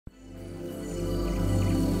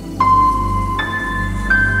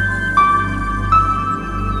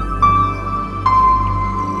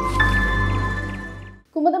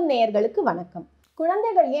நேயர்களுக்கு வணக்கம்.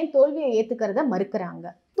 குழந்தைகள் ஏன் தோல்வியை ஏத்துக்கிறத மறுக்கிறாங்க?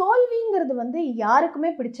 தோல்விங்கிறது யாருக்குமே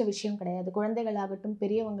பிடிச்ச விஷயம் கிடையாது. குழந்தைகளாகட்டும்,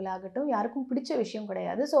 பெரியவங்களாகட்டும் யாருக்கும் பிடிச்ச விஷயம்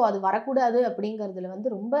கிடையாது. ஸோ அது வரக்கூடாது அப்படிங்கிறதுல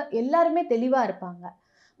ரொம்ப எல்லாருமே தெளிவா இருப்பாங்க.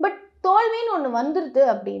 பட் தோல்வின்னு ஒன்று வந்துருது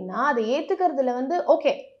அப்படின்னா அதை ஏத்துக்கிறதுல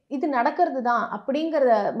ஓகே இது நடக்கிறது தான்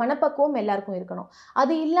அப்படிங்கிற மனப்பக்குவம் எல்லாருக்கும் இருக்கணும்.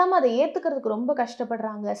 அது இல்லாமல் அதை ஏத்துக்கிறதுக்கு ரொம்ப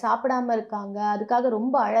கஷ்டப்படுறாங்க, சாப்பிடாம இருக்காங்க, அதுக்காக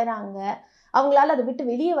ரொம்ப அழறாங்க, அவங்களால அதை விட்டு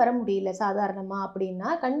வெளியே வர முடியல சாதாரணமா அப்படின்னா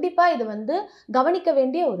கண்டிப்பா இது கவனிக்க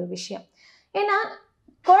வேண்டிய ஒரு விஷயம். ஏன்னா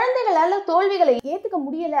குழந்தைகளால தோல்விகளை ஏத்துக்க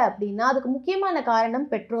முடியல அப்படின்னா அதுக்கு முக்கியமான காரணம்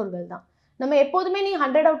பெற்றோர்கள் தான். நம்ம எப்போதுமே நீ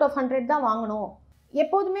 100 out of 100 தான் வாங்கணும்,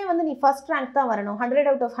 எப்போதுமே நீ ஃபர்ஸ்ட் ரேங்க் தான் வரணும்,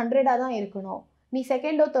 100 out of 100 தான் இருக்கணும், நீ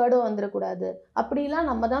செகண்டோ தேர்டோ வந்துடக்கூடாது அப்படிலாம்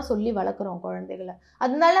நம்ம தான் சொல்லி வளர்க்குறோம் குழந்தைகளை.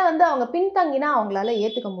 அதனால அவங்க பின்தங்கினா அவங்களால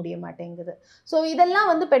ஏற்றுக்க முடிய மாட்டேங்குது. ஸோ இதெல்லாம்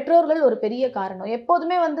பெற்றோர்கள் ஒரு பெரிய காரணம்.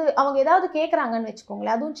 எப்போதுமே அவங்க ஏதாவது கேட்குறாங்கன்னு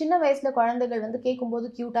வச்சுக்கோங்களேன், அதுவும் சின்ன வயசில் குழந்தைகள் கேட்கும்போது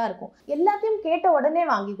க்யூட்டாக இருக்கும். எல்லாத்தையும் கேட்ட உடனே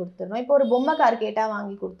வாங்கி கொடுத்துருவோம். இப்போ ஒரு பொம்மை கார் கேட்டால்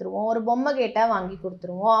வாங்கி கொடுத்துருவோம், ஒரு பொம்மை கேட்டால் வாங்கி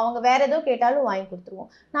கொடுத்துருவோம், அவங்க வேற ஏதோ கேட்டாலும் வாங்கி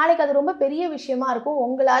கொடுத்துருவோம். நாளைக்கு அது ரொம்ப பெரிய விஷயமா இருக்கும்,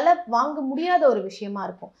 உங்களால் வாங்க முடியாத ஒரு விஷயமா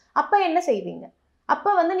இருக்கும். அப்போ என்ன செய்வீங்க? அப்போ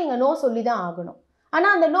நீங்கள் நோ சொல்லி தான் ஆகணும்.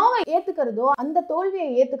 ஆனால் அந்த நோவை ஏற்றுக்கிறதோ அந்த தோல்வியை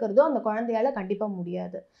ஏற்றுக்கிறதோ அந்த குழந்தையால கண்டிப்பாக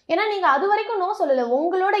முடியாது. ஏன்னா நீங்கள் அது வரைக்கும் நோ சொல்லலை,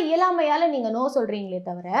 உங்களோட இயலாமையால் நீங்கள் நோ சொல்கிறீங்களே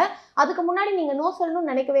தவிர அதுக்கு முன்னாடி நீங்கள் நோ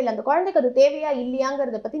சொல்லணும்னு நினைக்கவே இல்லை. அந்த குழந்தைக்கு அது தேவையா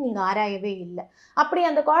இல்லையாங்கிறத பற்றி நீங்கள் ஆராயவே இல்லை. அப்படி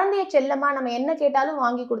அந்த குழந்தைய செல்லமாக நம்ம என்ன கேட்டாலும்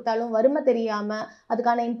வாங்கி கொடுத்தாலும் வறுமை தெரியாமல்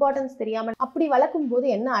அதுக்கான இம்பார்ட்டன்ஸ் தெரியாமல் அப்படி வளர்க்கும் போது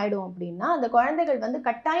என்ன ஆகிடும் அப்படின்னா அந்த குழந்தைகள்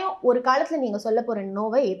கட்டாயம் ஒரு காலத்தில் நீங்கள் சொல்ல போகிற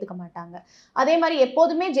நோவை ஏற்றுக்க மாட்டாங்க. அதே மாதிரி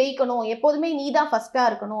எப்போதுமே ஜெயிக்கணும், எப்போதுமே நீ தான் ஃபஸ்ட்டாக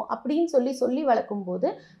இருக்கணும் அப்படின்னு சொல்லி வளர்க்கும் போது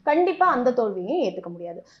கண்டிப்பா அந்த தோல்வியையும் ஏத்துக்க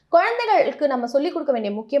முடியாது. குழந்தைகளுக்கு நம்ம சொல்லிக் கொடுக்க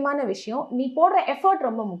வேண்டிய முக்கியமான விஷயம், நீ போடுற எஃபர்ட்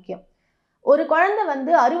ரொம்ப முக்கியம். ஒரு குழந்தை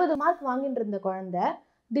 60 மார்க் வாங்கிட்டு இருந்த குழந்தை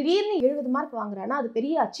திடீர்னு 70 மார்க் வாங்குறான்னா அது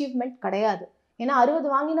பெரிய அச்சீவ்மெண்ட் கிடையாது. ஏன்னா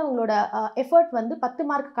 60 வாங்கினவங்களோட எஃபர்ட் 10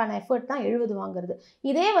 மார்க்குக்கான எஃபர்ட் தான் 70 வாங்குறது.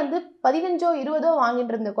 இதே 15ஓ 20ஓ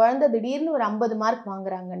வாங்கிட்டு இருந்த குழந்தை திடீர்னு ஒரு 50 மார்க்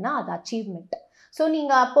வாங்குறாங்கன்னா அது அச்சீவ்மெண்ட். ஸோ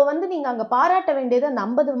நீங்கள் அப்போ நீங்கள் அங்கே பாராட்ட வேண்டியது அந்த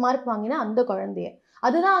 50 மார்க் வாங்கினா அந்த குழந்தைய,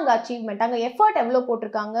 அதுதான் அங்கே அச்சீவ்மெண்ட். அங்கே எஃபர்ட் எவ்வளோ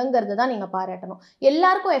போட்டிருக்காங்கிறத தான் நீங்கள் பாராட்டணும்.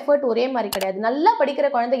 எல்லாருக்கும் எஃபர்ட் ஒரே மாதிரி கிடையாது. நல்லா படிக்கிற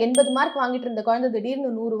குழந்தை 80 மார்க் வாங்கிட்டு இருந்த குழந்தை திடீர்னு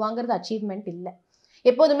 100 வாங்குறது அச்சீவ்மெண்ட் இல்லை.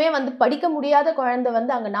 எப்போதுமே படிக்க முடியாத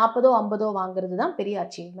குழந்தை அங்கே 40ஓ 50ஓ வாங்குறது தான் பெரிய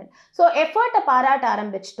அச்சீவ்மெண்ட். ஸோ எஃபர்ட்டை பாராட்ட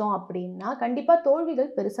ஆரம்பிச்சிட்டோம் அப்படின்னா கண்டிப்பாக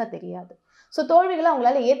தோல்விகள் பெருசாக தெரியாது. ஸோ தோல்விகளை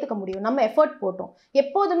அவங்களால ஏற்றுக்க முடியும். நம்ம எஃபர்ட் போட்டோம்.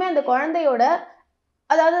 எப்போதுமே அந்த குழந்தையோட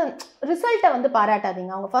அதாவது ரிசல்ட்டை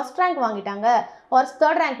பாராட்டாதீங்க. அவங்க ஃபர்ஸ்ட் ரேங்க் வாங்கிட்டாங்க ஒரு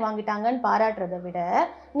தேர்ட் ரேங்க் வாங்கிட்டாங்கன்னு பாராட்டுறதை விட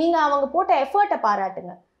நீங்கள் அவங்க போட்ட எஃபர்ட்டை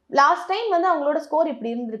பாராட்டுங்க. லாஸ்ட் டைம் அவங்களோட ஸ்கோர்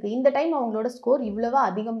இப்படி இருந்திருக்கு, இந்த டைம் அவங்களோட ஸ்கோர் இவ்வளவா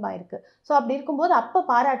அதிகமாக இருக்குது. ஸோ அப்படி இருக்கும்போது அப்போ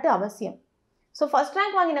பாராட்டு அவசியம். ஸோ ஃபர்ஸ்ட்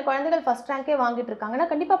ரேங்க் வாங்கின குழந்தைகள் ஃபர்ஸ்ட் ரேங்கே வாங்கிட்டு இருக்காங்கன்னா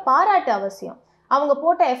கண்டிப்பாக பாராட்டு அவசியம். அவங்க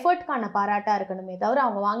போட்ட எஃபர்ட்கான பாராட்டாக இருக்கணுமே தவிர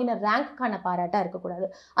அவங்க வாங்கின ரேங்க்குக்கான பாராட்டாக இருக்கக்கூடாது.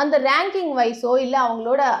 அந்த ரேங்கிங் வைஸோ இல்லை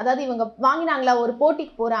அவங்களோட அதாவது இவங்க வாங்கினாங்களா, ஒரு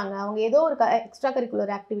போட்டிக்கு போகிறாங்க, அவங்க ஏதோ ஒரு எக்ஸ்ட்ரா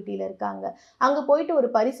கரிக்குலர் ஆக்டிவிட்டியில் இருக்காங்க, அங்கே போயிட்டு ஒரு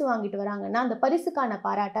பரிசு வாங்கிட்டு வராங்கன்னா அந்த பரிசுக்கான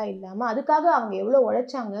பாராட்டாக இல்லாமல் அதுக்காக அவங்க எவ்வளோ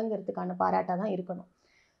உழைச்சாங்கங்கிறதுக்கான பாராட்டாக தான் இருக்கணும்.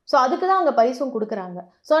 ஸோ அதுக்கு தான் அவங்க பரிசும் கொடுக்குறாங்க.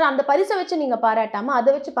 ஸோ அந்த பரிசை வச்சு நீங்கள் பாராட்டாமல்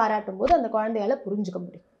அதை வச்சு பாராட்டும் போது அந்த குழந்தையால புரிஞ்சுக்க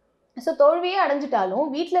முடியும். ஸோ தோல்வியே அடைஞ்சிட்டாலும்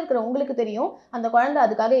வீட்டில் இருக்கிற உங்களுக்கு தெரியும் அந்த குழந்தை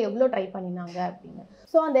அதுக்காக எவ்வளோ ட்ரை பண்ணினாங்க அப்படின்னு.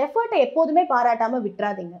 ஸோ அந்த எஃபர்ட்டை எப்போதுமே பாராட்டாமல்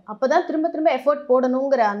விட்டுறாதீங்க. அப்போ தான் திரும்ப திரும்ப எஃபர்ட்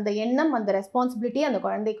போடணுங்கிற அந்த எண்ணம், அந்த ரெஸ்பான்சிபிலிட்டி அந்த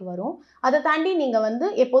குழந்தைக்கு வரும். அதை தாண்டி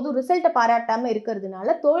நீங்கள் எப்போதும் ரிசல்ட்டை பாராட்டாமல்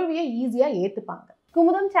இருக்கிறதுனால தோல்வியை ஈஸியாக ஏற்றுப்பாங்க.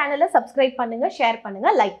 குமுதம் சேனலை சப்ஸ்கிரைப் பண்ணுங்கள், ஷேர்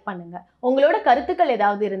பண்ணுங்கள், லைக் பண்ணுங்கள். உங்களோட கருத்துக்கள்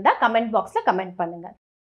ஏதாவது இருந்தால் கமெண்ட் பாக்ஸில் கமெண்ட் பண்ணுங்கள்.